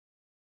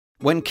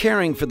When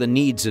caring for the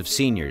needs of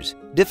seniors,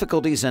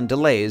 difficulties and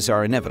delays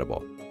are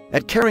inevitable.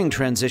 At Caring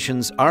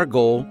Transitions, our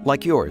goal,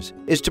 like yours,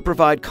 is to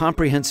provide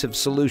comprehensive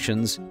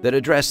solutions that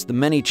address the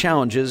many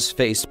challenges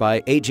faced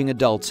by aging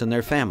adults and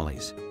their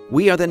families.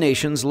 We are the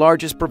nation's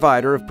largest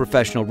provider of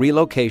professional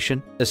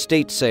relocation,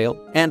 estate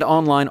sale, and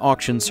online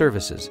auction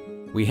services.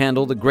 We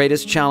handle the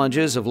greatest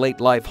challenges of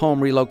late-life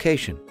home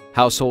relocation,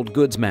 household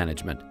goods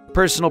management,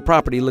 personal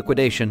property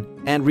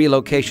liquidation, and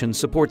relocation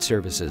support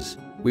services.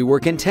 We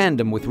work in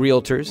tandem with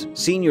realtors,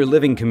 senior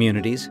living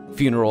communities,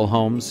 funeral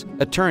homes,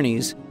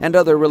 attorneys, and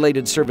other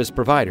related service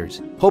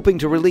providers, hoping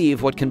to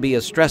relieve what can be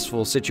a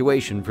stressful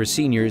situation for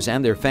seniors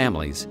and their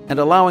families and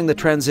allowing the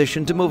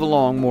transition to move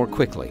along more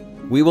quickly.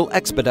 We will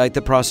expedite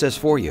the process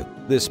for you.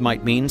 This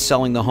might mean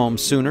selling the home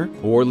sooner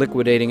or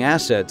liquidating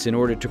assets in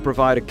order to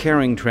provide a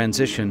caring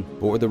transition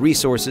or the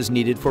resources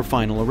needed for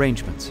final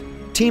arrangements.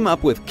 Team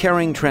up with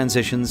Caring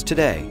Transitions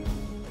today.